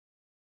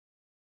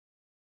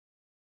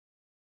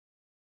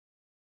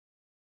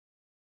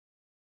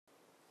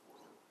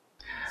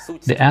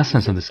The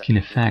essence of the skin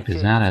effect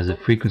is that as the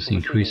frequency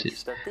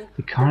increases,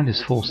 the current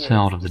is forced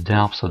out of the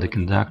depths of the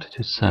conductor to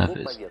its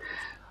surface.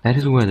 That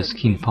is where the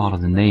skin part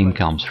of the name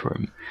comes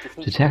from.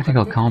 To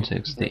technical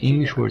context, the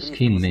English word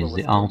skin means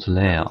the outer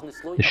layer,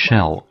 the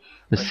shell.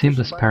 The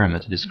simplest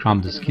parameter to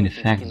describe the skin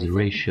effect is the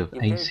ratio of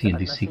AC and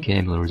DC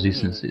cable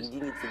resistances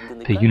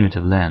per unit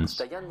of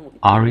length,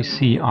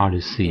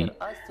 REC/RDC.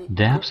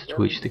 Depth at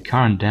which the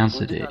current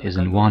density is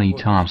in 1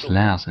 times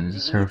less than the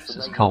surface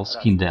is called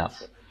skin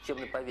depth.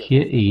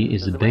 Here E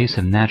is the base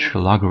of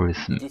natural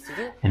logarithm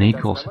and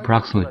equals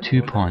approximately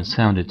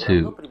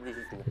 2.72.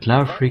 At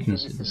lower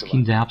frequency, the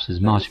skin depth is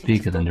much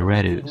bigger than the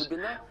radius,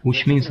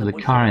 which means that the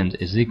current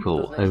is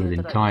equal over the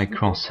entire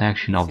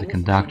cross-section of the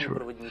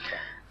conductor.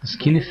 The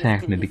skin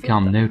effect may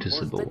become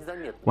noticeable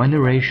when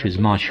the ratio is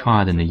much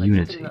higher than the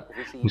unity.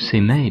 We say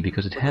may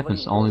because it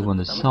happens only when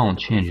the sound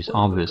changes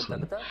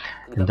obviously,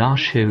 and thus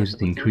shows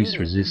the increased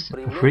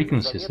resistance. For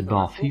frequencies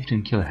above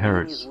 15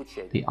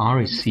 kHz, the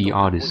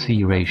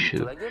REC/RDC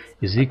ratio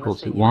is equal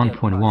to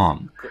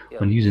 1.1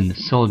 when using the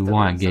solid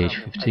wire gauge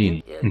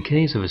 15. In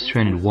case of a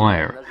stranded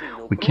wire,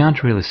 we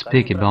can't really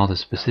speak about the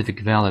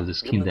specific value of the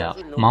skin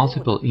depth.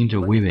 Multiple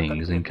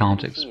interweavings in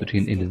contacts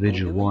between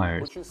individual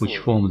wires, which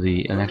form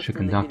the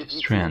electroconductive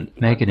strand,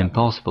 make it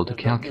impossible to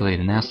calculate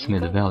and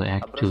estimate the value.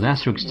 To a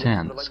lesser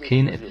extent,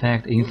 skin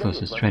effect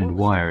influences stranded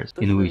wires,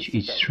 in which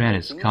each strand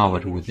is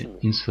covered with an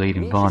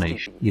insulating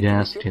varnish. It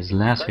has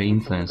lesser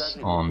influence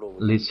on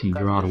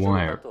litzendraht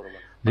wire.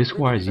 This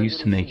wire is used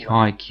to make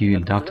high-Q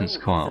inductance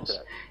coils.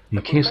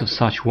 In case of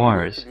such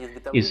wires,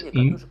 it is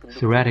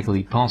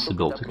theoretically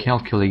possible to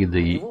calculate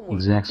the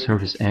exact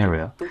surface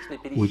area,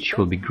 which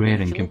will be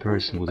greater in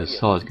comparison with a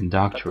solid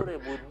conductor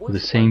with the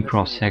same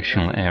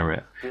cross-sectional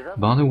area.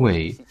 By the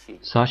way,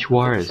 such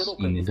wires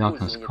in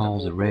inductance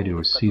called the radio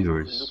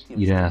receivers,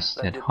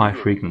 at high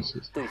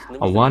frequencies,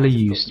 are widely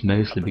used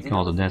mostly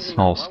because of that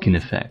small skin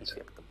effect.